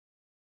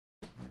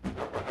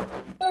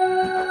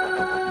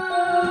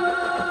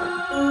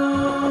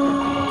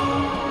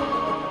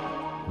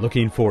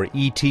looking for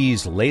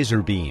E.T.'s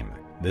laser beam,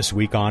 this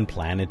week on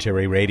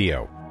Planetary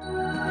Radio.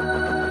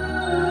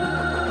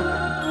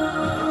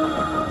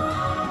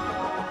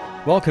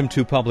 Welcome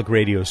to Public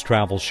Radio's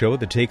travel show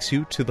that takes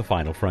you to the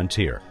final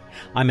frontier.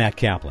 I'm Matt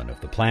Kaplan of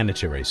the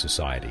Planetary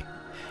Society.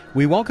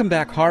 We welcome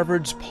back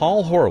Harvard's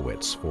Paul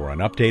Horowitz for an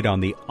update on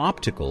the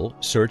optical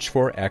search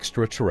for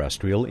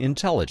extraterrestrial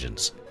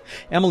intelligence.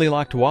 Emily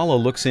Lakdawalla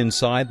looks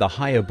inside the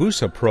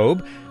Hayabusa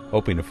probe,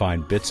 hoping to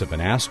find bits of an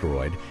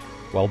asteroid,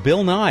 while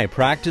Bill Nye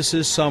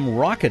practices some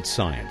rocket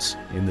science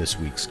in this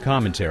week's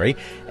commentary.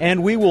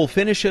 And we will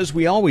finish, as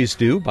we always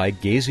do, by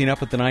gazing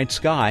up at the night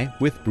sky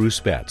with Bruce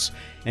Betts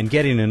and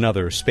getting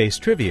another space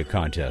trivia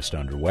contest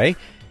underway.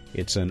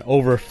 It's an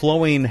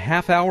overflowing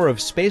half hour of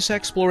space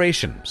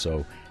exploration,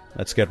 so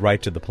let's get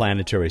right to the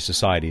Planetary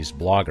Society's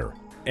blogger.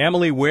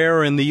 Emily,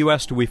 where in the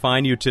U.S. do we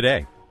find you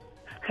today?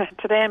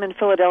 Today I'm in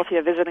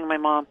Philadelphia visiting my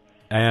mom.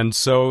 And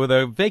so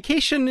the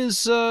vacation is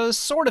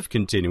sort of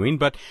continuing,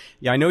 but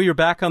I know you're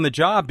back on the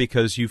job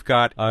because you've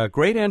got a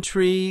great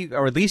entry,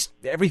 or at least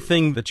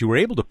everything that you were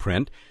able to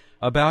print,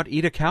 about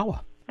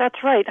Itokawa.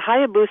 That's right.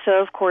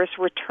 Hayabusa, of course,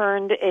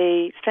 returned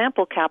a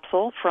sample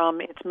capsule from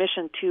its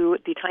mission to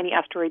the tiny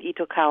asteroid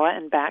Itokawa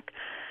and back.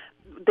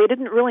 They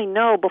didn't really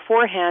know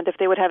beforehand if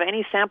they would have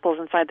any samples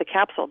inside the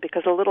capsule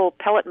because a little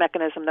pellet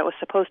mechanism that was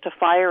supposed to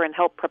fire and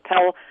help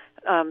propel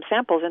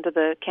samples into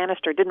the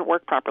canister didn't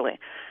work properly.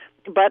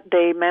 But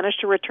they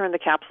managed to return the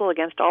capsule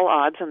against all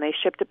odds, and they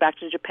shipped it back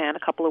to Japan a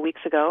couple of weeks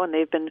ago, and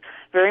they've been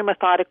very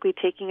methodically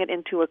taking it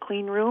into a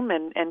clean room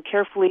and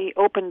carefully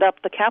opened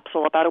up the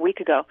capsule about a week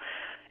ago.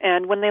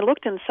 And when they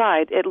looked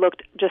inside, it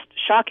looked just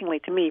shockingly,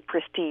 to me,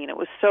 pristine. It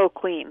was so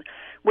clean,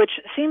 which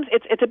seems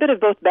it's a bit of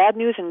both bad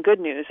news and good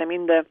news. I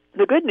mean, the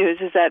good news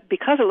is that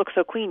because it looks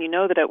so clean, you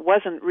know that it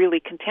wasn't really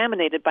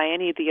contaminated by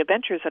any of the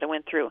adventures that it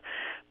went through.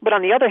 But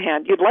on the other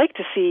hand, you'd like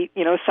to see,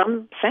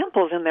 some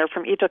samples in there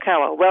from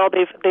Itokawa. Well,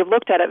 they've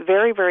looked at it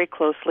very, very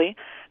closely.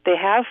 They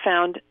have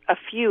found a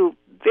few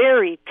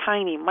very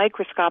tiny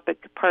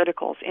microscopic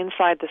particles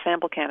inside the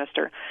sample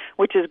canister,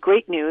 which is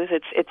great news.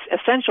 It's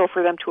essential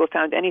for them to have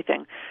found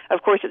anything.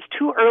 Of course, it's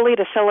too early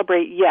to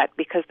celebrate yet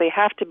because they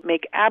have to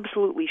make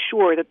absolutely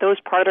sure that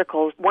those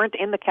particles weren't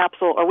in the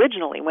capsule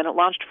originally when it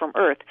launched from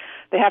Earth.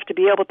 They have to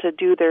be able to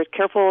do their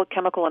careful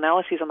chemical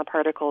analyses on the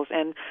particles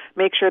and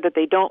make sure that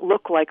they don't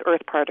look like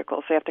Earth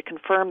particles. They have to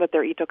confirm that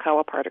they're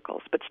Itokawa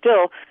particles. But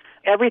still,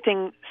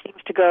 everything seems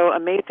to go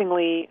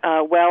amazingly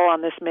well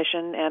on this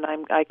mission, and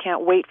I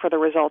can't wait for the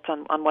results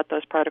on what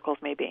those particles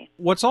may be.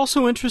 What's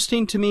also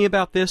interesting to me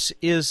about this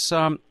is,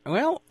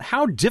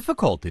 how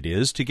difficult it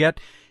is to get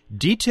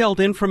detailed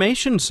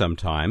information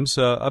sometimes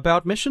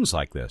about missions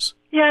like this.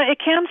 Yeah, it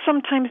can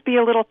sometimes be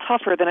a little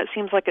tougher than it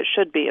seems like it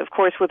should be. Of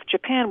course, with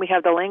Japan, we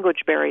have the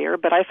language barrier,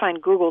 but I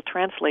find Google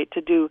Translate to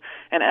do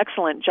an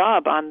excellent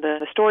job on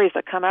the stories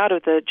that come out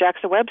of the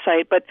JAXA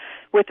website. But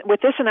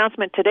with this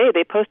announcement today,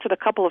 they posted a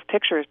couple of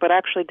pictures, but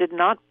actually did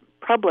not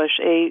publish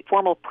a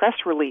formal press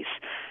release,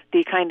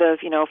 the kind of,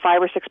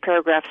 5 or 6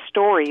 paragraph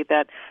story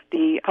that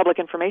the public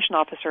information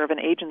officer of an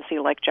agency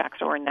like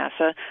JAXA or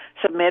NASA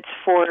submits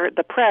for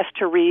the press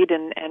to read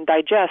and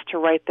digest to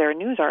write their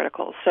news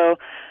articles. So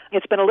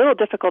it's been a little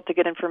difficult to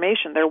get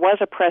information. There was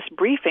a press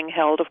briefing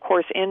held, of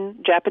course, in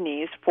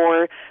Japanese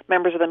for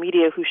members of the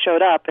media who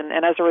showed up, and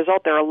as a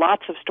result, there are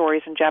lots of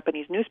stories in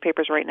Japanese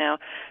newspapers right now.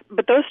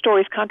 But those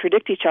stories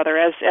contradict each other,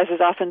 as is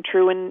often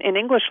true in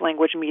English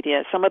language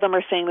media. Some of them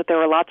are saying that there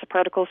were lots of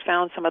particles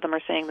found. Some of them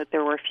are saying that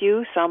there were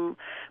few. Some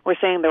were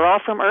saying they're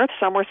all from Earth.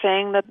 Some were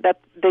saying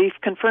that they've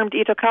confirmed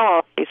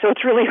Itokawa. So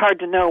it's really hard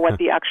to know what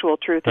the actual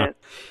truth is.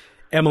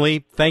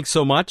 Emily, thanks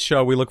so much.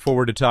 We look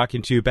forward to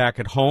talking to you back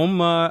at home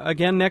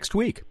again next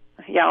week.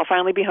 Yeah, I'll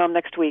finally be home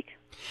next week.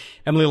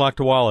 Emily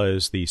Lakdawalla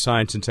is the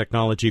Science and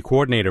Technology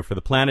Coordinator for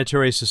the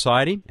Planetary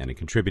Society and a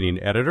contributing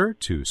editor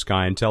to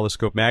Sky and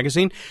Telescope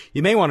magazine.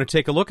 You may want to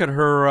take a look at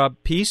her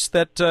piece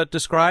that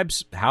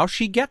describes how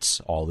she gets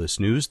all this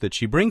news that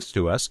she brings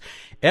to us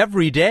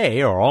every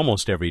day, or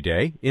almost every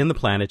day, in the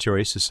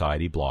Planetary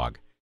Society blog.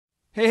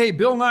 Hey,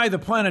 Bill Nye, the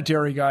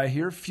planetary guy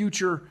here,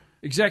 future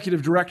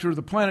Executive Director of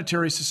the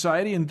Planetary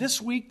Society, and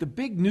this week the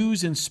big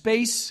news in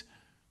space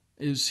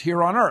is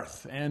here on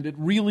Earth, and it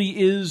really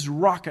is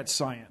rocket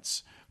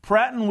science.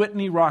 Pratt &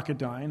 Whitney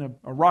Rocketdyne,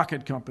 a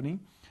rocket company,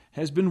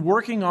 has been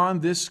working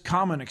on this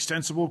Common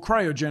Extensible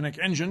Cryogenic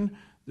Engine,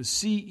 the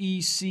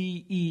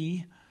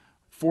CECE,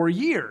 for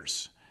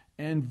years.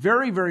 And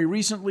very, very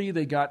recently,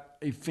 they got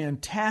a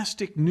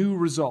fantastic new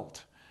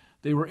result.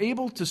 They were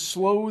able to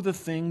slow the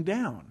thing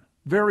down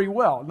very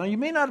well. Now, you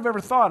may not have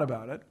ever thought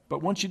about it,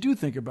 but once you do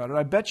think about it,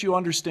 I bet you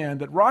understand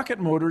that rocket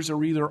motors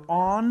are either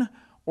on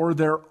or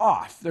they're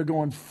off. They're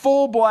going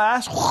full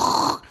blast,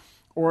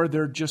 or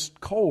they're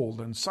just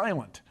cold and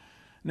silent.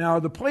 Now,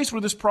 the place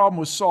where this problem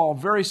was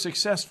solved very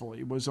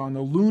successfully was on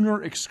the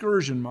Lunar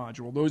Excursion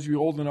Module. Those of you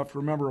old enough to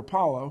remember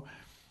Apollo,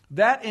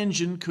 that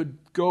engine could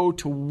go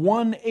to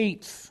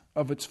 1/8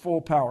 of its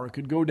full power. It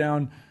could go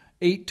down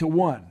 8 to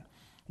 1.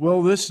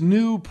 Well, this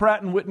new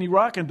Pratt & Whitney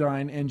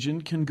Rocketdyne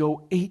engine can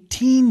go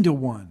 18 to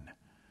 1.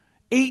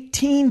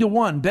 18 to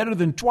 1, better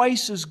than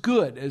twice as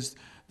good as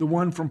the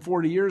one from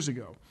 40 years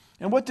ago.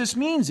 And what this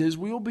means is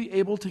we will be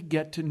able to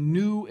get to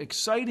new,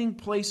 exciting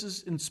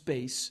places in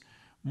space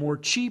more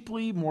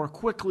cheaply, more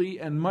quickly,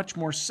 and much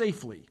more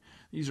safely.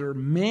 These are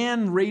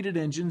man-rated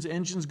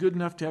engines good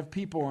enough to have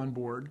people on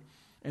board,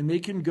 and they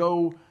can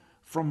go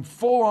from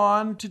full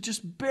on to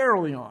just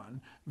barely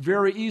on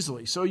very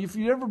easily. So if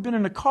you've ever been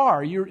in a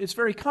car, it's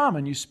very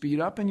common. You speed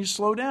up and you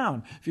slow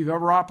down. If you've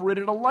ever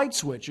operated a light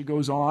switch, it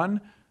goes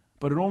on,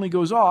 but it only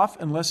goes off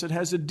unless it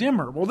has a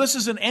dimmer. Well, this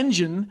is an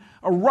engine,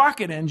 a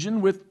rocket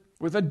engine with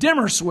a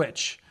dimmer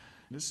switch.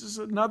 This is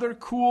another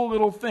cool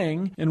little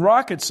thing in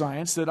rocket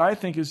science that I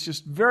think is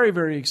just very,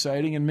 very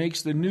exciting and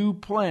makes the new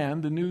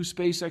plan, the new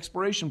space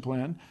exploration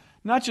plan,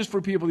 not just for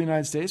people in the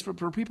United States, but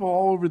for people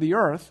all over the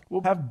Earth,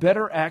 will have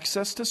better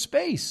access to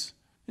space.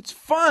 It's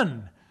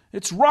fun.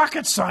 It's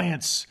rocket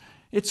science.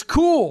 It's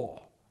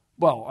cool.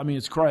 Well, I mean,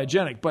 it's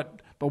cryogenic, but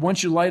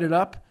once you light it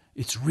up,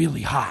 it's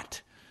really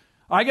hot.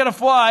 I Gotta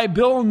Fly,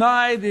 Bill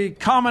Nye, the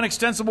Common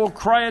Extensible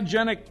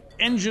Cryogenic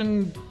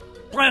Engine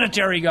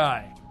Planetary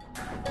Guy.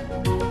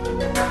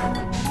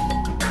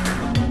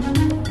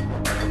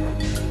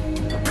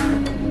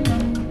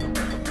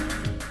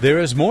 There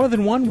is more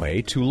than one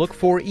way to look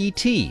for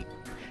ET.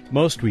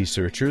 Most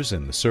researchers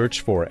in the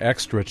search for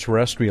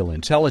extraterrestrial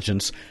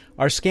intelligence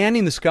are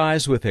scanning the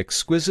skies with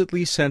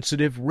exquisitely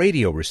sensitive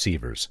radio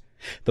receivers.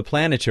 The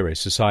Planetary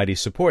Society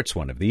supports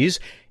one of these.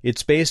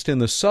 It's based in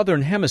the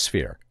southern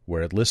hemisphere,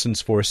 where it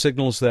listens for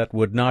signals that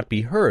would not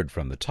be heard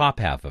from the top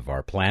half of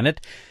our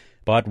planet.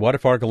 But what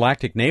if our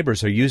galactic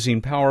neighbors are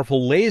using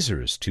powerful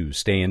lasers to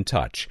stay in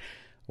touch,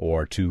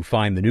 or to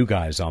find the new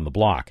guys on the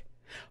block?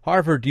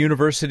 Harvard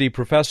University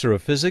professor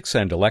of physics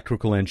and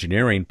electrical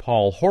engineering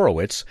Paul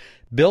Horowitz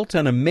built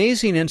an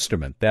amazing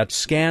instrument that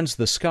scans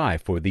the sky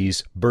for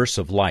these bursts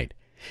of light.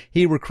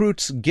 He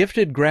recruits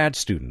gifted grad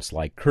students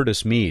like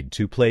Curtis Mead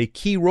to play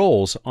key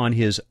roles on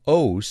his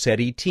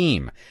O-SETI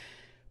team.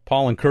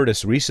 Paul and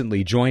Curtis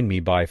recently joined me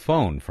by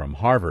phone from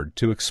Harvard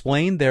to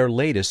explain their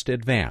latest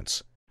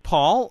advance.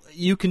 Paul,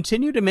 you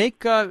continue to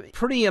make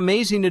pretty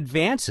amazing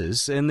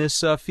advances in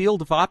this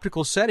field of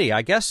optical SETI.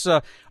 I guess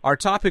our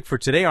topic for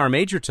today, our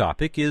major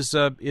topic, is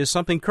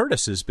something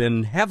Curtis has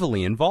been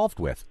heavily involved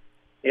with.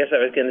 Yes,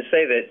 I was going to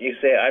say that you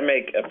say I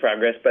make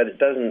progress, but it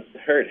doesn't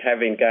hurt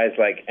having guys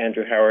like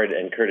Andrew Howard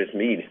and Curtis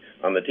Mead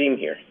on the team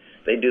here.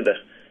 They do the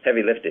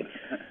heavy lifting.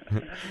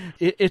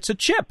 It's a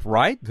chip,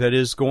 right, that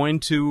is going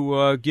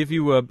to give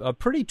you a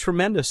pretty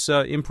tremendous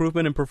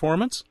improvement in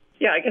performance?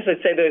 Yeah, I guess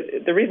I'd say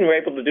the reason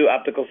we're able to do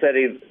optical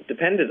SETI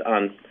depended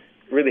on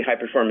really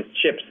high-performance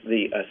chips.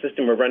 The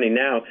system we're running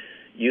now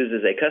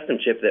uses a custom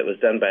chip that was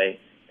done by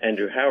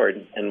Andrew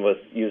Howard and was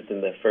used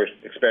in the first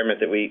experiment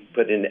that we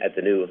put in at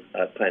the new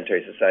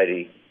Planetary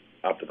Society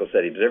Optical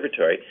SETI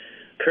Observatory.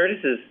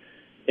 Curtis's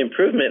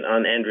improvement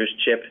on Andrew's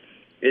chip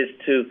is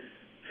to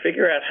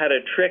figure out how to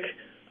trick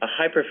a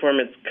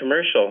high-performance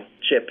commercial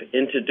chip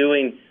into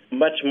doing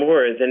much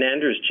more than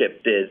Andrew's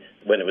chip did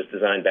when it was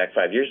designed back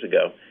 5 years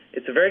ago.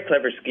 It's a very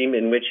clever scheme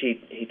in which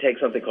he takes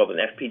something called an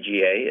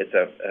FPGA. It's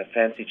a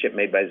fancy chip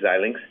made by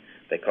Xilinx.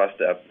 They cost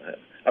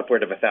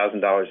upward of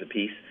 $1,000 a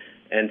piece.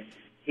 And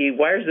he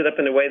wires it up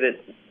in a way that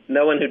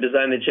no one who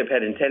designed the chip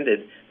had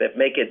intended, that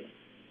make it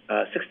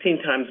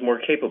 16 times more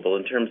capable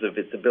in terms of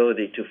its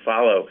ability to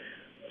follow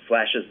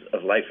flashes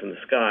of light from the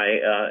sky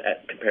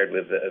compared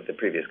with the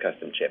previous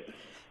custom chip.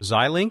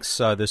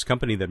 Xilinx, this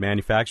company that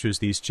manufactures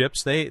these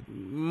chips, they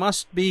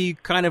must be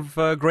kind of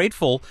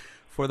grateful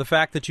for the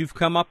fact that you've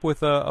come up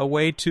with a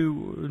way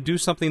to do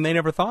something they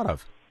never thought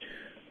of.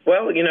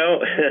 Well, you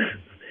know,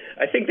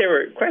 I think they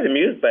were quite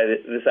amused by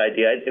this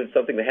idea. It was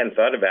something they hadn't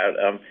thought about.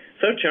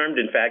 So charmed,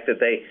 in fact, that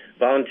they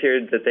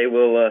volunteered that they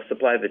will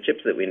supply the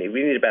chips that we need.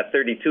 We need about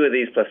 32 of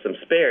these plus some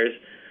spares,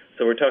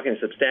 so we're talking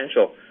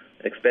substantial,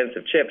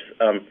 expensive chips.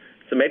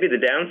 So maybe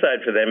the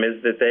downside for them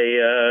is that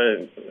they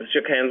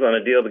shook hands on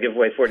a deal to give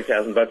away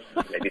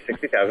 $40,000, maybe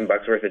 $60,000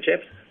 worth of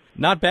chips.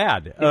 Not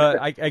bad.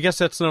 I guess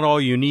that's not all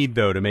you need,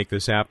 though, to make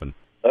this happen.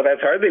 Well, that's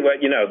hardly what,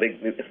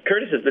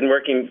 Curtis has been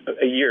working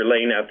a year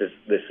laying out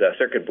this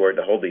circuit board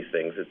to hold these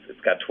things.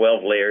 It's got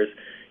 12 layers.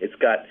 It's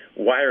got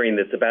wiring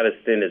that's about as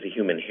thin as a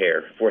human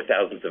hair,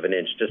 0.004 of an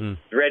inch, just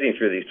threading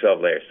through these 12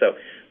 layers.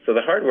 So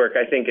the hard work,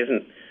 I think,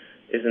 isn't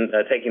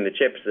taking the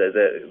chips.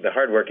 The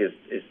hard work is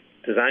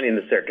designing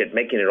the circuit,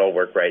 making it all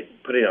work right,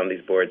 putting it on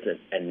these boards,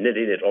 and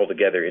knitting it all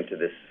together into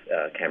this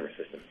camera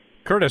system.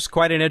 Curtis,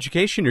 quite an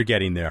education you're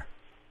getting there.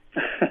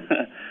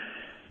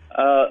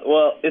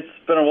 Well, it's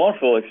been a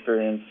wonderful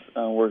experience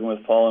working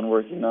with Paul and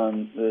working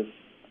on this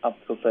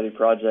optical SETI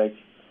project.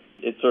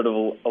 It sort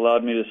of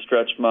allowed me to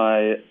stretch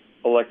my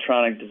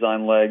electronic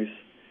design legs,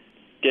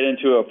 get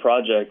into a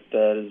project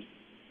that is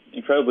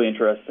incredibly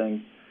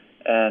interesting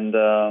and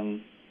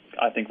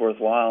I think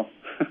worthwhile.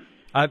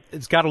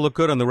 It's got to look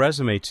good on the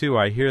resume, too.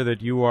 I hear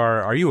that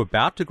are you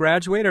about to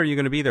graduate, or are you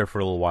going to be there for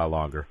a little while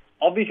longer?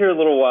 I'll be here a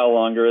little while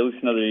longer, at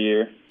least another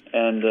year.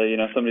 And,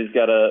 somebody's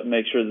got to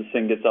make sure this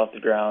thing gets off the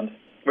ground.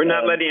 We're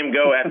not letting him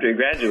go after he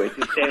graduates.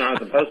 He's staying on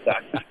as a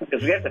postdoc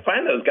because we have to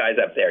find those guys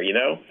up there,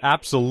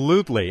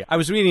 Absolutely. I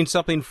was reading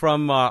something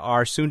from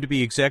our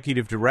soon-to-be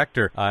executive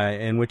director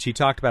in which he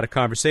talked about a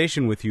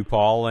conversation with you,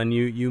 Paul, and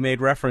you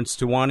made reference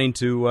to wanting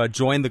to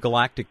join the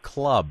Galactic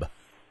Club.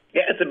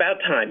 Yeah, it's about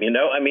time,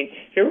 I mean,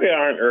 here we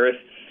are on Earth.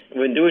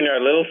 We've been doing our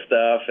little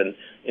stuff and,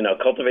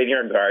 cultivating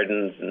our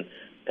gardens and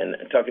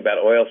talking about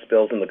oil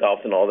spills in the Gulf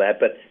and all that.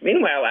 But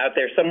meanwhile, out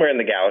there somewhere in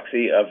the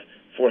galaxy of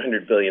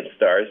 400 billion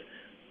stars,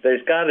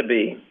 there's got to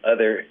be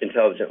other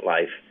intelligent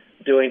life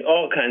doing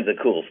all kinds of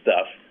cool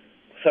stuff,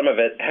 some of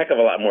it a heck of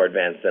a lot more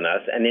advanced than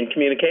us, and in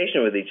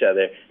communication with each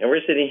other. And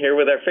we're sitting here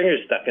with our fingers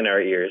stuck in our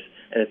ears,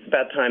 and it's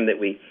about time that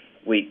we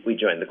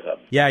join the club.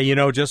 Yeah,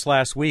 just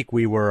last week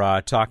we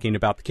were talking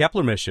about the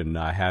Kepler mission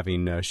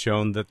having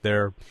shown that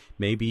there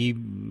may be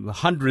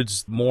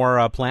hundreds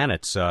more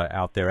planets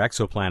out there,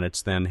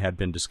 exoplanets, than had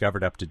been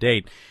discovered up to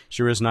date.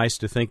 Sure is nice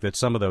to think that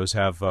some of those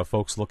have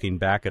folks looking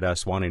back at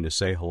us wanting to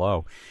say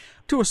hello.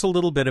 To us a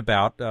little bit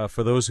about,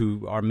 for those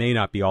who may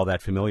not be all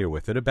that familiar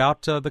with it,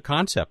 about the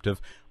concept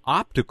of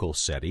optical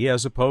SETI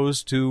as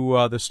opposed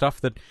to the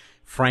stuff that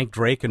Frank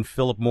Drake and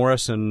Philip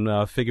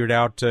Morrison figured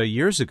out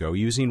years ago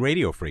using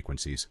radio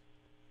frequencies.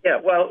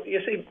 Yeah, well,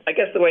 you see, I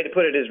guess the way to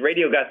put it is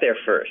radio got there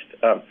first.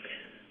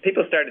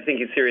 People started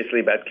thinking seriously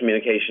about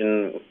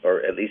communication,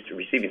 or at least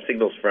receiving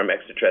signals from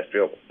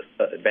extraterrestrial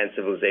advanced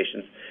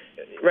civilizations.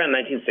 Around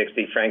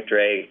 1960, Frank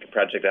Drake,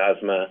 Project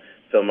Ozma,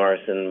 Phil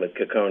Morrison with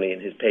Cacconi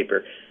and his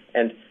paper.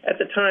 And at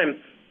the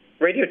time,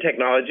 radio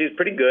technology is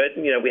pretty good.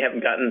 We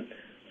haven't gotten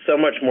so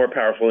much more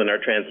powerful in our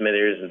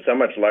transmitters and so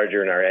much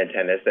larger in our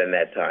antennas than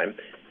that time.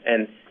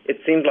 And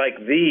it seemed like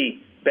the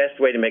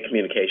best way to make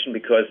communication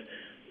because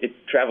it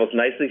travels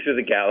nicely through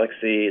the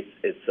galaxy.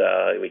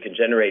 We can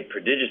generate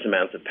prodigious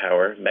amounts of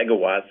power,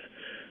 megawatts.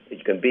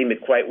 You can beam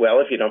it quite well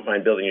if you don't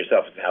mind building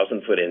yourself a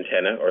 1,000-foot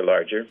antenna or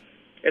larger,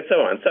 and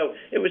so on. So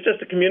it was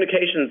just a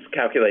communications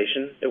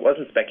calculation. It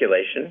wasn't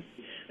speculation.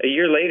 A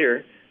year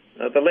later,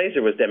 the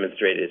laser was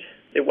demonstrated.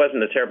 It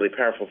wasn't a terribly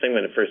powerful thing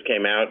when it first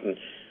came out, and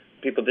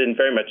people didn't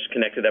very much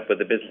connect it up with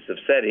the business of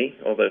SETI,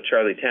 although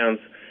Charlie Towns,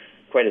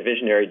 quite a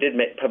visionary, did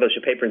publish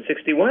a paper in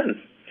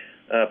 1961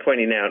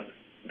 pointing out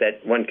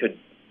that one could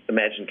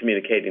imagine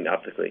communicating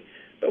optically.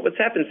 But what's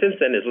happened since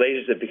then is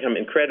lasers have become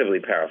incredibly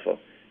powerful,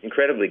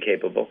 incredibly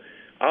capable.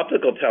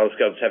 Optical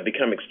telescopes have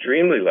become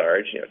extremely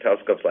large,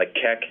 telescopes like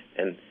Keck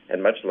and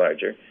much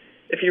larger.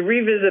 If you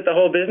revisit the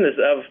whole business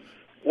of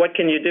what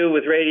can you do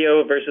with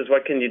radio versus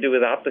what can you do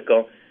with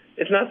optical,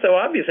 it's not so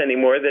obvious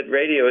anymore that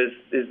radio is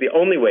the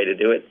only way to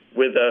do it.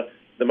 With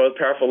the most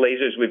powerful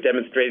lasers we've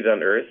demonstrated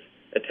on Earth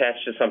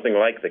attached to something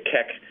like the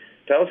Keck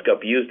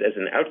telescope used as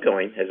an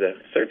outgoing, as a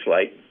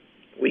searchlight,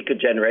 we could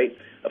generate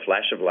a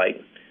flash of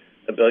light,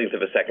 a billionth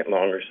of a second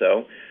long or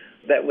so,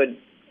 that would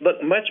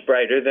look much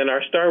brighter than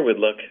our star would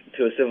look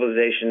to a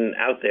civilization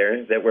out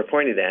there that we're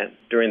pointed at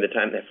during the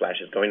time that flash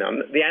is going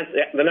on.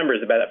 The number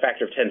is about a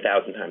factor of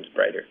 10,000 times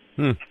brighter.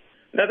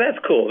 Now that's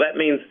cool. That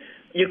means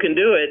you can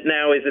do it.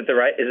 Now, is it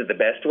the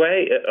best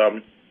way?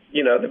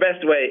 The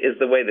best way is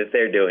the way that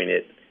they're doing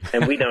it,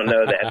 and we don't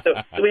know that. So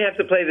we have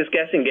to play this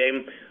guessing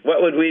game.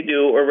 What would we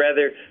do, or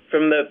rather,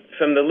 from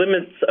the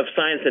limits of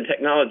science and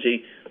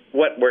technology,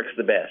 what works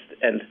the best?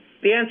 And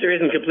the answer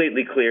isn't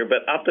completely clear,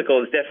 but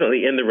optical is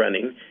definitely in the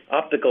running.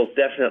 Optical is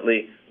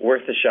definitely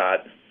worth a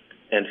shot,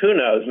 and who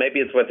knows? Maybe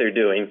it's what they're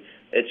doing.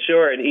 It's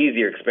sure an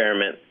easier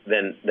experiment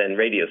than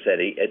radio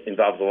SETI. It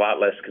involves a lot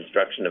less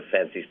construction of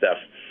fancy stuff,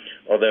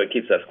 although it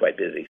keeps us quite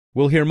busy.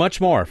 We'll hear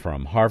much more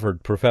from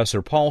Harvard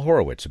professor Paul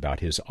Horowitz about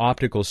his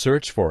optical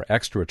search for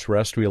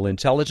extraterrestrial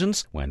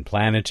intelligence when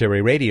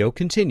Planetary Radio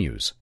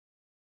continues.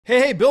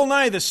 Hey, Bill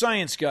Nye the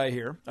Science Guy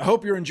here. I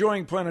hope you're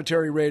enjoying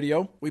Planetary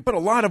Radio. We put a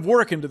lot of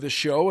work into this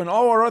show and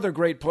all our other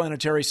great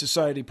Planetary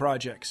Society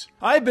projects.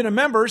 I've been a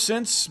member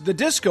since the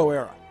disco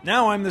era.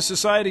 Now I'm the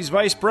Society's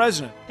vice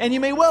president. And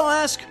you may well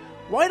ask,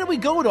 why do we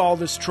go to all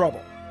this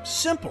trouble?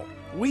 Simple.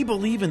 We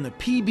believe in the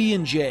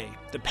PB&J,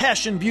 the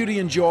passion, beauty,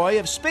 and joy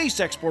of space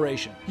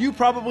exploration. You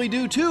probably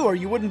do too, or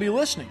you wouldn't be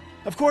listening.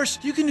 Of course,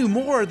 you can do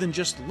more than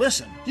just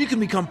listen. You can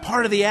become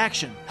part of the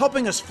action,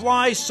 helping us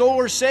fly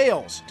solar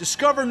sails,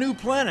 discover new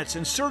planets,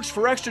 and search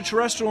for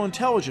extraterrestrial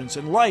intelligence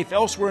and life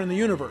elsewhere in the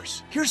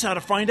universe. Here's how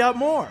to find out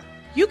more.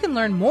 You can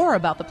learn more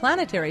about the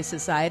Planetary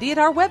Society at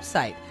our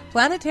website,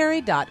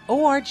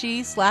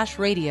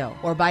 planetary.org/radio,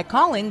 or by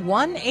calling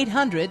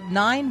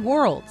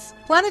 1-800-9-WORLDS.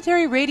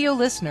 Planetary Radio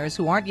listeners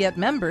who aren't yet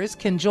members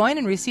can join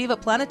and receive a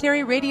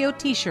Planetary Radio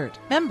t-shirt.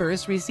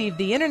 Members receive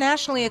the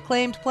internationally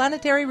acclaimed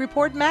Planetary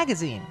Report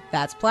magazine.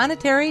 That's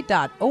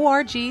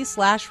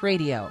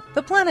planetary.org/radio.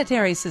 The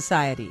Planetary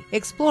Society,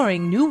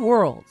 exploring new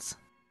worlds.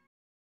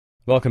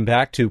 Welcome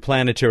back to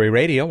Planetary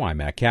Radio. I'm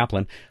Matt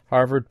Kaplan.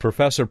 Harvard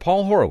professor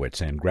Paul Horowitz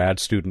and grad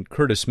student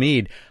Curtis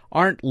Mead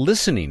aren't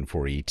listening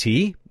for ET.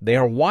 They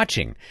are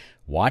watching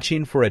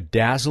for a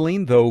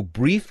dazzling, though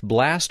brief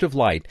blast of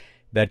light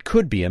that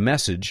could be a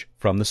message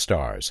from the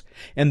stars.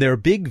 And their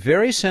big,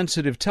 very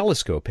sensitive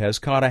telescope has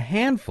caught a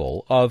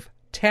handful of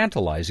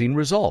tantalizing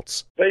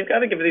results. Well, you've got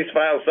to give these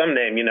files some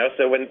name,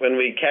 So when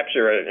we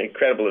capture an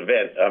incredible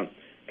event,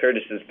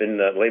 Curtis has been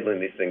labeling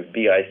these things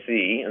BIC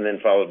and then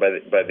followed by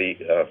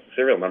the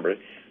serial number.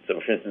 So,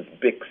 for instance,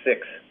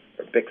 BIC6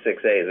 or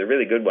BIC6A is a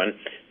really good one.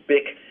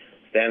 BIC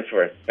stands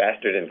for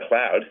Bastard in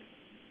Cloud.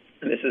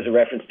 And this is a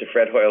reference to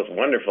Fred Hoyle's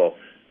wonderful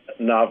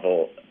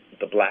novel,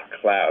 The Black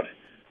Cloud.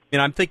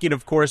 And I'm thinking,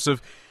 of course,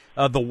 of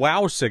the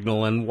WOW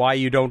signal and why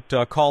you don't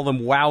call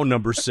them WOW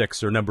number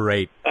 6 or number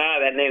 8.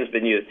 That name's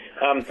been used.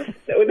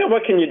 Now,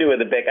 what can you do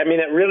with a BIC? I mean,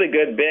 a really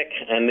good BIC,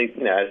 and as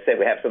I say,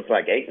 we have something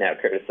like 8 now,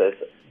 Curtis says.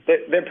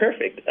 They're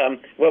perfect.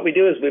 What we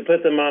do is we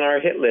put them on our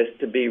hit list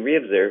to be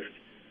reobserved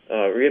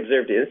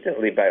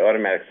instantly by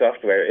automatic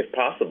software, if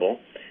possible,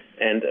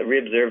 and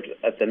reobserved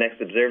at the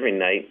next observing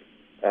night.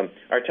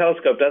 Our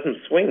telescope doesn't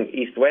swing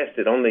east-west.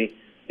 It only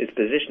is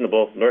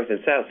positionable north and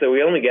south, so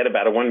we only get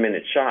about a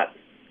 1-minute shot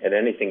at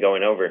anything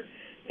going over.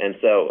 And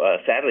so,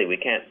 sadly, we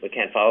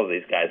can't follow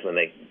these guys when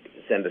they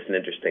send us an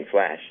interesting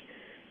flash.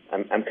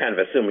 I'm kind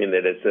of assuming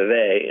that it's a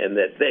they and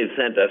that they've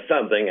sent us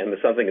something, and the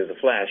something is a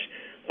flash.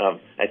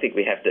 I think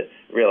we have to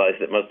realize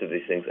that most of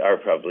these things are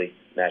probably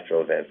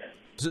natural events.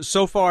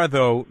 So far,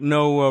 though,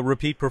 no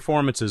repeat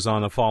performances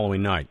on the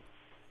following night.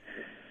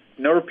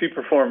 No repeat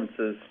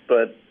performances,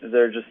 but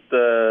they're just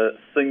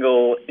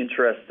single,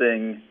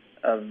 interesting,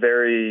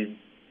 very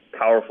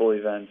powerful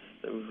events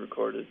that we've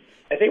recorded.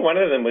 I think one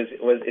of them is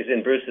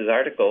in Bruce's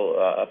article,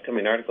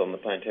 upcoming article in the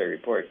Planetary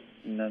Report.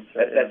 That's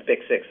right. That's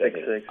BIC6, I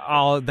think.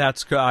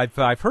 BIC6.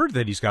 Oh, I've heard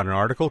that he's got an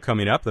article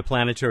coming up. The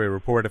Planetary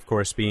Report, of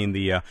course, being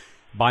the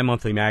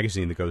bi-monthly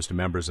magazine that goes to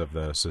members of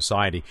the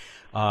Society.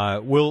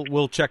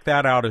 We'll check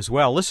that out as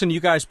well. Listen, you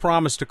guys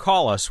promised to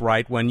call us,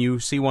 right, when you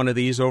see one of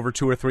these over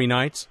 2 or 3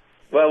 nights?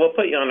 Well, we'll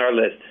put you on our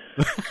list.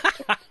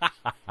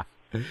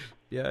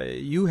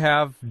 You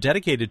have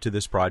dedicated to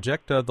this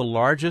project the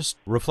largest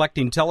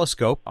reflecting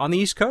telescope on the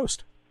East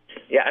Coast.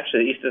 Yeah,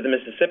 actually, east of the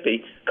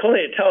Mississippi.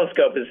 Calling it a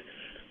telescope is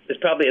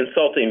probably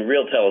insulting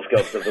real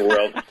telescopes of the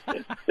world.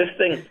 This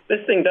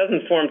thing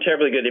doesn't form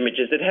terribly good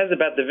images. It has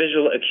about the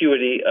visual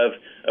acuity of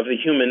the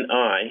human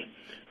eye,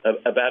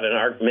 about an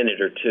arc minute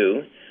or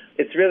two.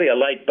 It's really a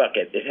light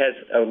bucket. It has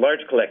a large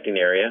collecting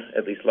area,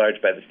 at least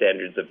large by the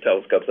standards of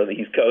telescopes on the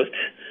East Coast.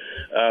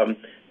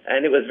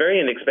 And it was very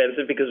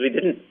inexpensive because we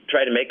didn't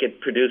try to make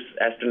it produce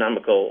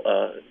astronomical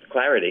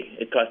clarity.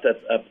 It cost us,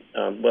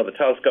 the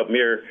telescope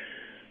mirror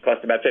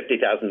cost about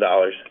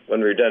 $50,000 when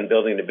we were done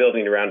building the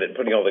building around it and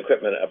putting all the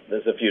equipment up.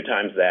 There's a few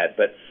times that,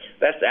 but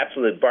that's the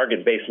absolute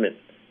bargain basement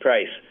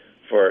price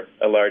for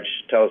a large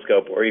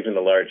telescope or even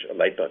a large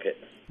light bucket.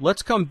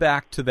 Let's come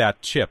back to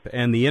that chip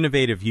and the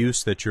innovative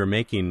use that you're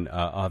making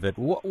of it.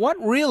 What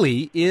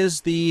really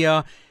is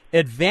the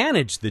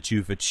advantage that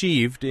you've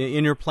achieved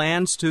in your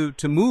plans to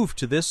move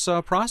to this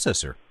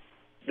processor?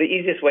 The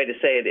easiest way to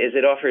say it is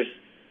it offers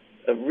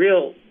a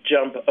real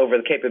jump over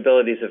the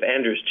capabilities of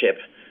Andrew's chip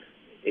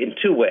in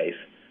 2 ways.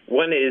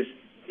 One is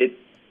it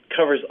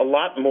covers a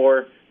lot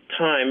more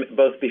time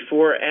both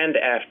before and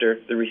after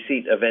the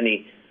receipt of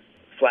any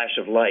flash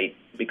of light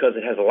because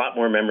it has a lot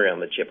more memory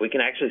on the chip. We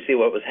can actually see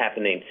what was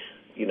happening,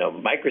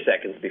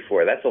 microseconds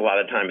before. That's a lot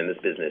of time in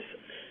this business.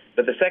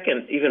 But the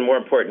second, even more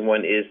important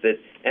one is that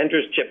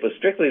Andrew's chip was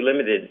strictly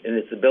limited in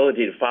its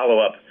ability to follow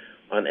up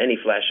on any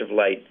flash of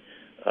light.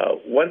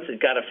 Once it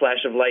got a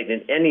flash of light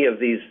in any of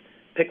these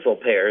pixel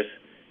pairs,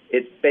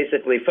 it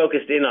basically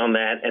focused in on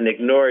that and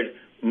ignored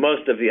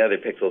most of the other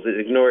pixels. It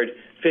ignored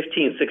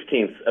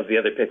 15/16ths of the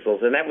other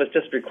pixels, and that was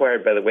just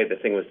required by the way the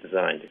thing was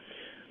designed.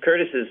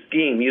 Curtis's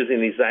scheme using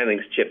these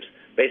Xilinx chips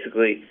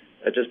basically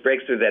just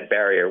breaks through that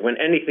barrier. When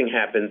anything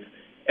happens,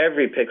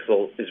 every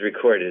pixel is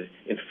recorded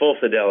in full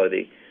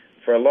fidelity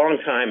for a long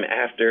time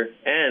after,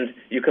 and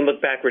you can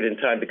look backward in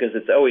time because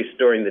it's always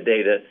storing the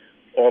data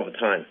all the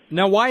time.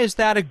 Now, why is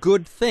that a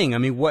good thing? I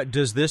mean, what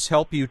does this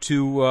help you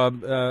to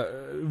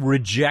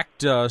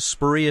reject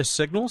spurious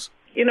signals?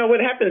 What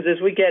happens is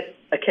we get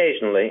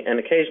occasionally, and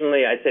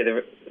occasionally I'd say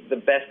the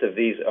best of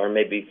these are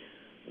maybe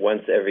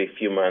once every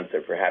few months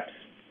or perhaps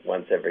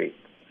once every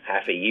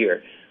half a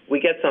year, we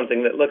get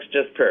something that looks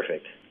just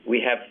perfect.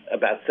 We have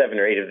about 7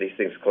 or 8 of these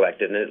things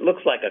collected, and it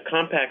looks like a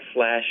compact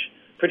flash,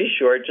 pretty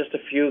short, just a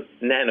few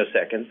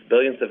nanoseconds,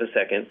 billionths of a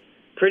second,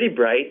 pretty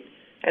bright,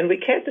 and we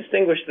can't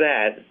distinguish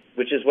that,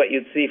 which is what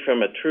you'd see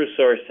from a true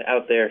source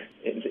out there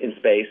in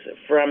space,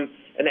 from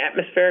an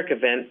atmospheric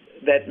event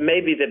that may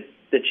be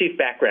the chief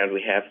background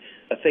we have,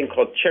 a thing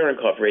called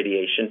Cherenkov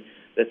radiation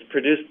that's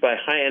produced by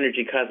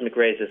high-energy cosmic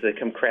rays as they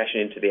come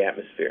crashing into the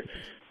atmosphere.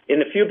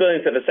 In a few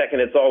billionths of a second,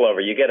 it's all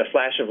over. You get a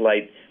flash of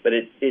light, but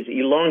it is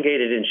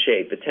elongated in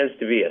shape. It tends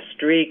to be a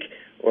streak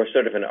or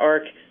sort of an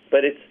arc,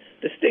 but it's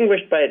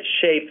distinguished by its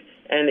shape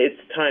and its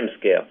time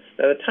scale.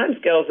 Now, the time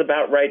scale is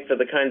about right for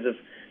the kinds of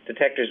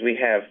detectors we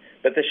have,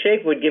 but the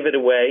shape would give it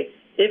away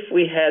if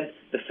we had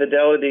the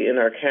fidelity in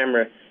our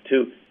camera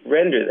to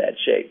render that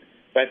shape.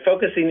 By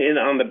focusing in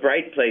on the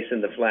bright place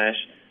in the flash,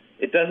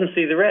 it doesn't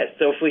see the rest.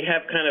 So if we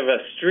have kind of a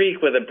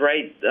streak with a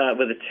bright,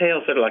 with a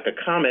tail sort of like a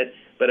comet,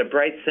 but a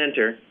bright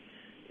center,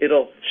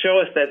 it'll show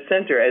us that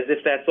center as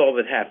if that's all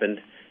that happened,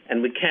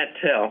 and we can't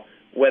tell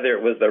whether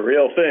it was the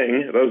real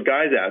thing, those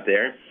guys out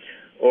there,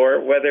 or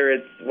whether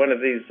it's one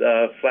of these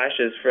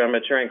flashes from a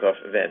Cherenkov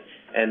event.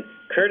 And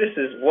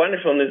Curtis's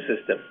wonderful new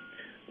system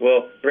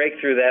will break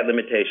through that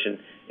limitation.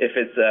 If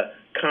it's a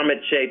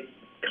comet-shaped,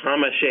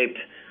 comma-shaped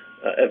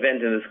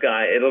event in the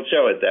sky, it'll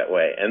show it that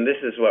way. And this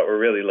is what we're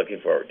really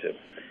looking forward to.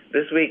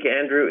 This week,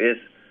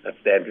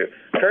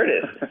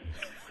 Curtis.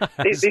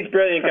 These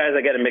brilliant guys,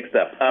 I get them mixed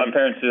up.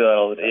 Parents do that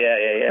all the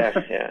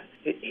time. Yeah.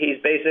 He's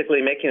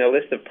basically making a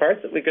list of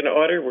parts that we're going to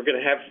order. We're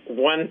going to have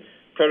one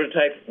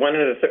prototype, 1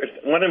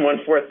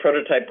 1/4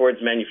 prototype boards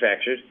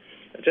manufactured.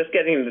 Just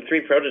getting the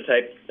 3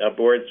 prototype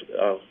boards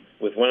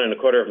with 1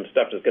 1/4 of them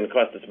stuffed is going to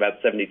cost us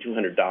about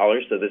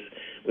 $7,200. So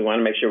we want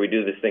to make sure we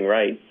do this thing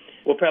right.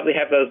 We'll probably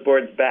have those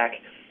boards back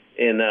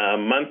in a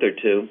month or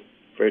 2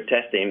 for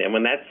testing, and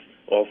when that's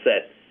all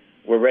set,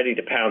 we're ready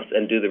to pounce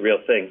and do the real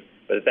thing.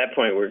 But at that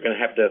point, we're going to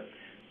have to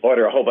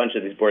order a whole bunch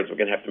of these boards. We're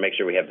going to have to make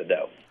sure we have the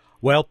dough.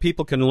 Well,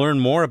 people can learn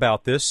more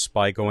about this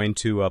by going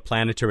to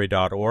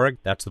planetary.org.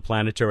 That's the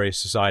Planetary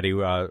Society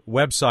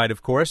website,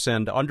 of course,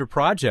 and under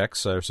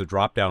projects, there's a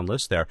drop-down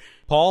list there.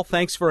 Paul,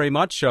 thanks very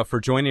much for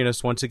joining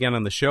us once again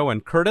on the show.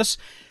 And Curtis,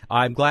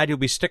 I'm glad you'll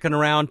be sticking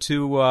around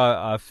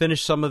to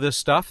finish some of this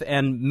stuff,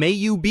 and may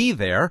you be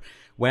there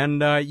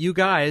when you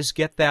guys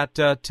get that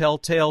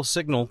telltale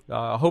signal,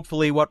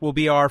 hopefully what will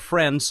be our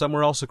friends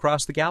somewhere else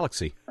across the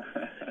galaxy.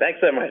 Thanks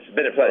so much. It's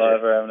been a pleasure.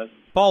 For having us.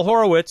 Paul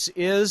Horowitz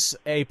is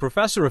a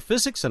professor of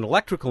physics and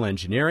electrical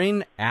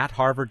engineering at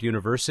Harvard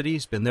University.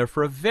 He's been there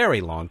for a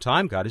very long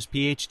time, got his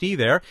Ph.D.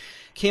 there,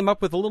 came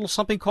up with a little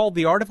something called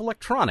the Art of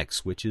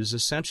Electronics, which is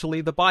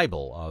essentially the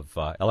Bible of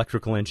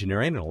electrical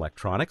engineering and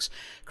electronics.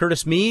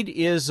 Curtis Mead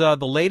is the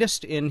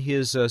latest in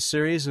his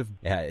series of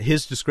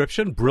his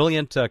description,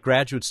 brilliant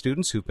graduate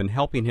students who've been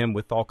helping him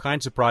with all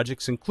kinds of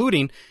projects,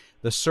 including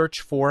the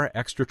search for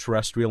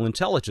extraterrestrial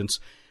intelligence,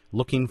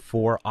 looking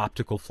for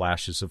optical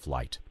flashes of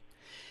light.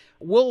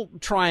 We'll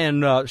try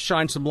and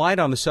shine some light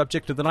on the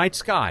subject of the night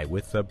sky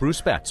with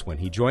Bruce Betts when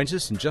he joins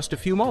us in just a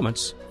few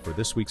moments for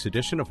this week's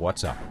edition of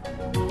What's Up.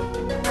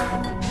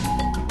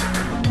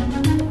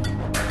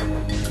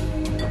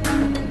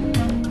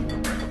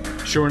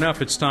 Sure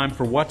enough, it's time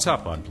for What's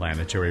Up on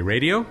Planetary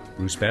Radio.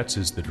 Bruce Betts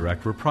is the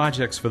Director of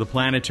Projects for the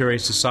Planetary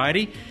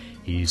Society.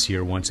 He's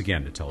here once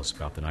again to tell us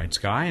about the night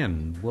sky,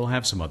 and we'll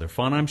have some other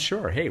fun, I'm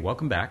sure. Hey,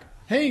 welcome back.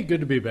 Hey, good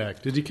to be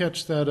back. Did you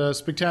catch that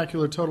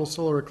spectacular total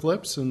solar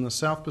eclipse in the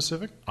South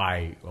Pacific?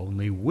 I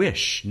only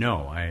wish.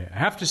 No, I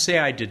have to say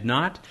I did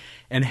not.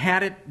 And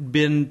had it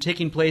been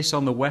taking place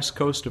on the west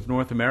coast of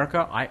North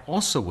America, I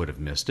also would have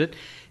missed it,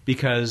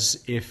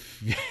 because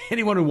if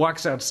anyone who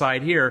walks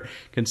outside here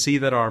can see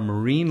that our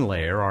marine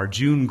layer, our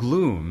June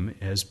gloom,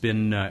 has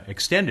been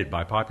extended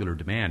by popular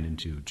demand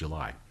into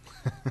July.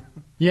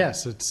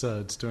 Yes,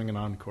 it's doing an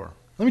encore.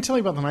 Let me tell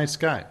you about the night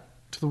sky.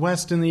 To the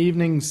west in the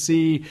evening,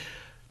 see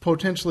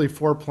potentially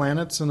 4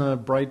 planets and a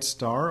bright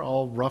star,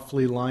 all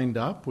roughly lined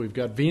up. We've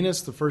got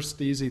Venus. The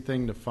first easy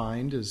thing to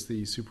find is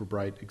the super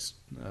bright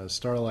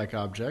star-like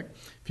object.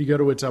 If you go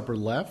to its upper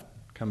left,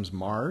 comes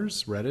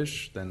Mars,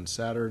 reddish, then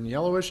Saturn,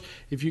 yellowish.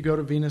 If you go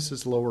to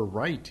Venus's lower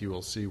right, you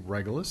will see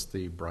Regulus,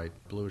 the bright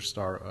bluish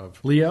star of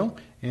Leo.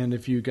 And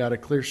if you got a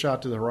clear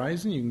shot to the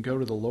horizon, you can go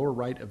to the lower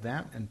right of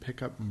that and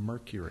pick up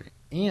Mercury.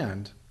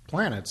 And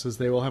planets, as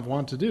they will have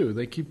want to do,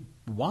 they keep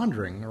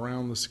wandering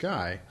around the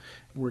sky.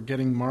 We're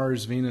getting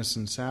Mars, Venus,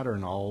 and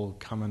Saturn all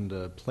coming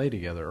to play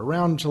together.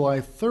 Around July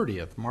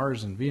 30th,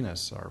 Mars and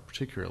Venus are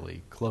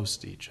particularly close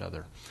to each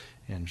other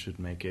and should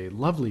make a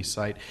lovely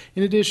sight.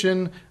 In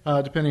addition,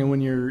 depending on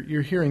when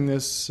you're hearing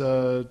this,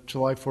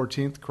 July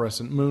 14th,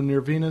 crescent moon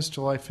near Venus.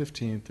 July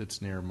 15th,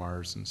 it's near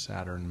Mars and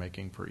Saturn,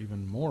 making for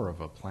even more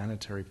of a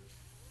planetary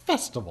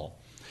festival.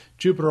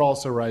 Jupiter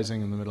also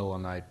rising in the middle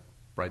of the night,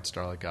 bright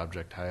star-like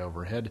object high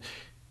overhead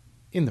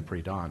in the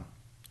pre-dawn.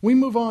 We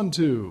move on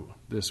to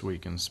This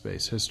Week in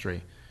Space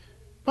History.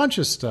 Bunch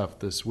of stuff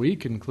this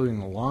week, including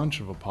the launch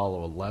of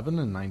Apollo 11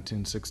 in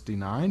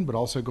 1969, but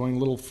also going a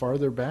little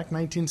farther back,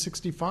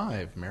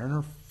 1965.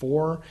 Mariner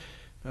 4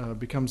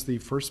 becomes the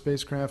first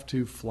spacecraft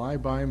to fly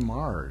by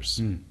Mars,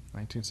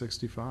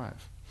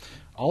 1965.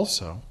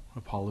 Also,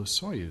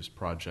 Apollo-Soyuz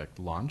project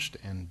launched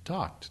and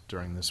docked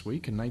during this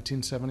week in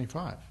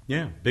 1975.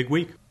 Yeah, big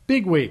week.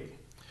 Big week.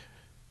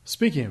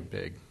 Speaking of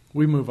big,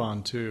 we move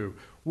on to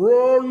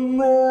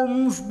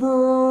Random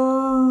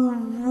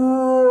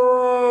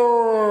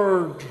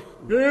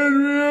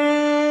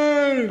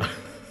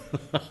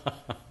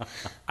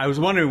I was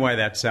wondering why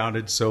that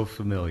sounded so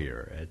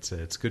familiar.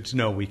 It's good to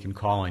know we can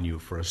call on you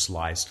for a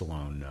Sly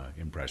Stallone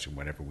impression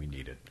whenever we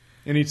need it.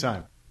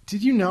 Anytime.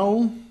 Did you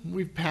know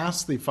we've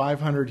passed the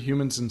 500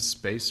 humans in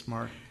space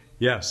mark?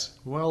 Yes.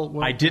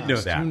 Well I did know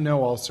that. You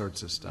know all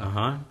sorts of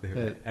stuff.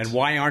 And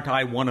why aren't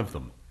I one of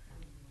them?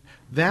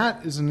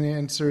 That is an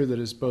answer that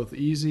is both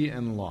easy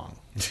and long.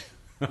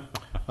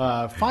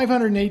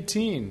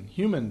 518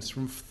 humans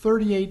from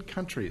 38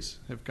 countries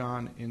have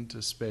gone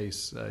into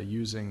space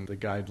using the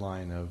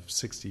guideline of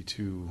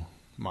 62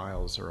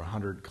 miles or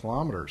 100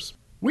 kilometers.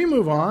 We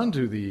move on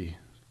to the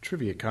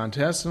trivia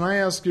contest, and I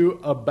ask you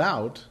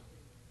about,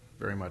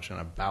 very much an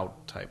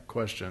about type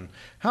question,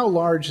 how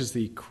large is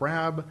the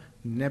Crab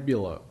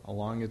Nebula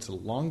along its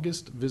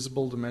longest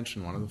visible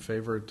dimension, one of the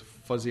favorite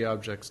fuzzy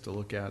objects to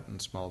look at in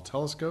small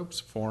telescopes,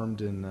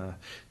 formed in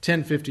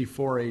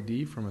 1054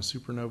 AD from a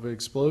supernova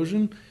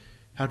explosion?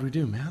 How'd we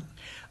do, Matt?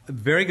 A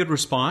very good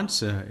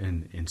response,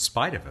 in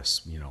spite of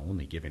us,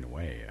 only giving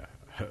away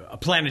a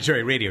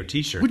Planetary Radio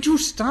T-shirt. Would you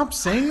stop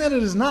saying that?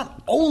 It is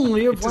not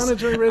only a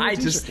Planetary Radio T-shirt.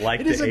 I just like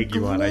to egg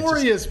you on. It is a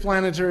glorious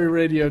Planetary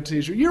Radio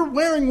T-shirt. You're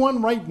wearing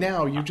one right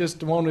now. You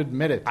just won't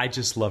admit it. I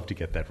just love to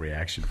get that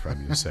reaction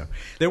from you. So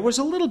there was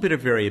a little bit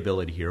of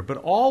variability here, but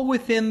all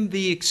within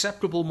the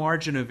acceptable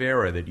margin of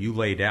error that you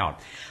laid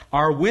out.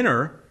 Our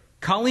winner,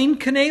 Colleen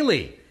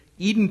Canale,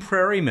 Eden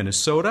Prairie,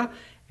 Minnesota,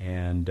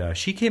 and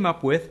she came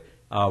up with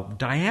a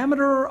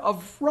diameter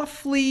of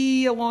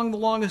roughly, along the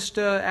longest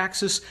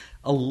axis,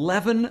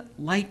 11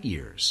 light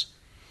years,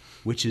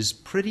 which is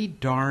pretty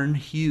darn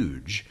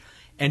huge.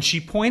 And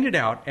she pointed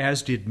out,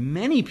 as did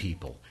many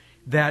people,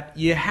 that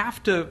you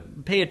have to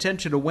pay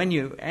attention to when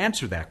you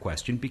answer that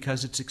question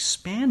because it's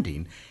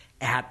expanding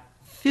at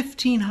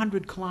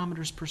 1,500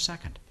 kilometers per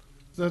second.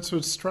 That's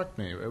what struck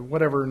me.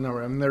 Whatever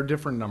number, I mean, they're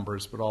different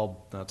numbers, but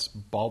all that's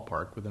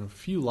ballpark within a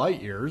few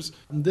light years.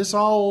 This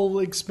all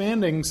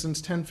expanding since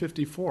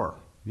 1054.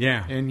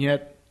 Yeah. And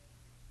yet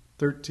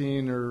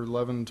 13 or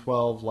 11,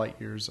 12 light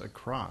years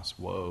across.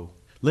 Whoa.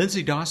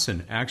 Lindsay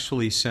Dawson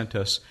actually sent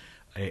us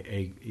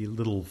a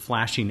little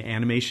flashing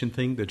animation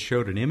thing that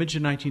showed an image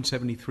in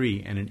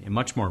 1973 and a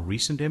much more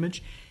recent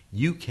image.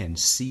 You can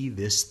see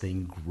this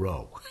thing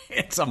grow.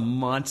 It's a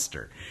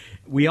monster.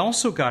 We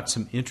also got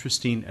some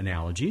interesting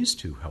analogies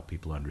to help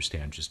people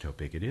understand just how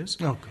big it is.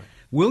 Oh, good.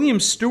 William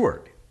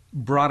Stewart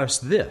brought us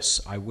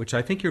this, which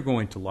I think you're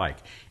going to like.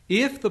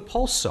 If the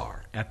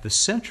pulsar at the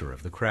center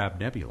of the Crab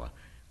Nebula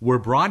were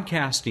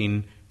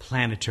broadcasting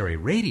planetary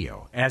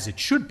radio, as it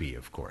should be,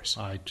 of course.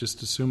 I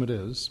just assume it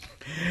is.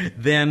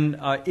 Then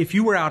if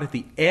you were out at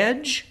the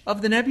edge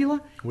of the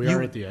nebula... We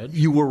are at the edge.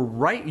 You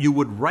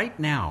would right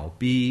now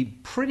be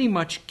pretty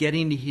much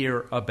getting to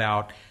hear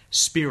about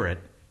Spirit,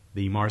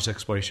 the Mars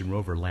exploration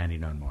rover,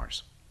 landing on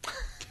Mars.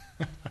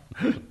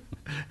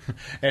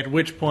 At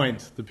which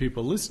point, the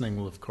people listening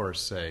will, of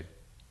course, say,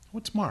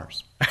 what's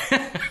Mars?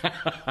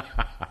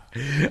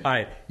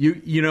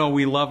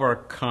 We love our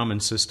common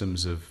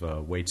systems of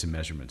weights and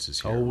measurements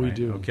is here. Oh, we right?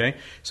 do. Okay,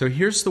 so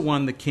here's the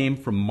one that came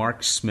from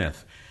Mark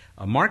Smith.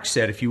 Mark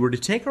said, if you were to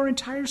take our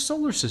entire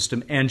solar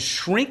system and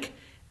shrink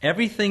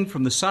everything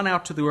from the sun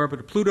out to the orbit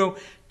of Pluto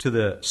to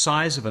the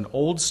size of an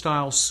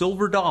old-style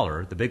silver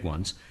dollar, the big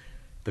ones,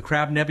 the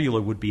Crab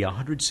Nebula would be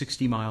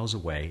 160 miles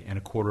away and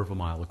a quarter of a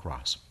mile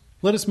across.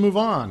 Let us move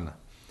on.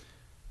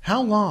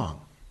 How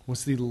long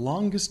was the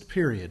longest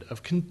period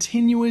of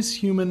continuous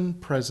human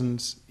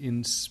presence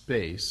in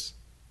space,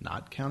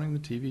 not counting the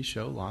TV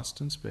show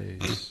Lost in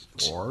Space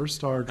or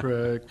Star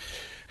Trek?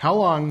 How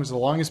long was the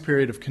longest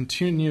period of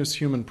continuous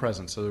human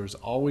presence? So there was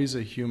always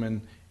a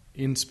human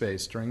in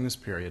space during this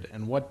period,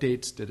 and what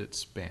dates did it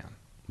span?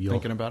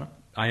 Thinking about it?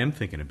 I am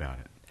thinking about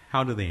it.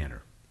 How do they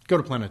enter? Go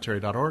to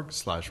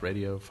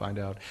planetary.org/radio, find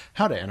out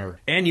how to enter.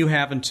 And you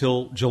have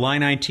until July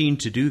 19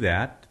 to do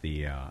that,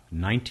 the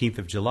 19th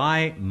of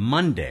July,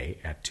 Monday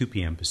at 2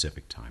 p.m.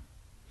 Pacific time.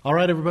 All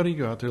right, everybody,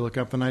 go out there, look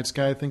up the night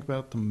sky, think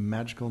about the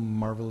magical,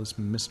 marvelous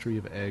mystery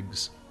of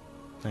eggs.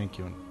 Thank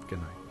you, and good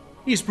night.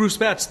 He's Bruce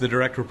Betts, the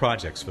Director of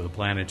Projects for the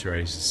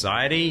Planetary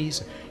Society.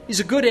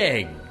 He's a good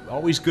egg,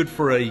 always good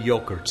for a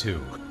yolk or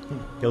two.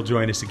 He'll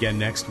join us again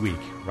next week,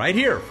 right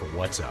here for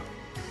What's Up.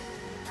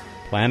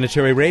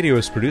 Planetary Radio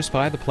is produced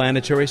by the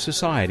Planetary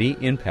Society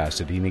in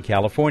Pasadena,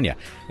 California,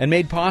 and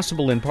made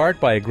possible in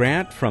part by a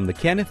grant from the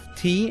Kenneth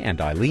T.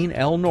 and Eileen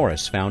L.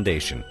 Norris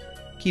Foundation.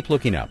 Keep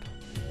looking up.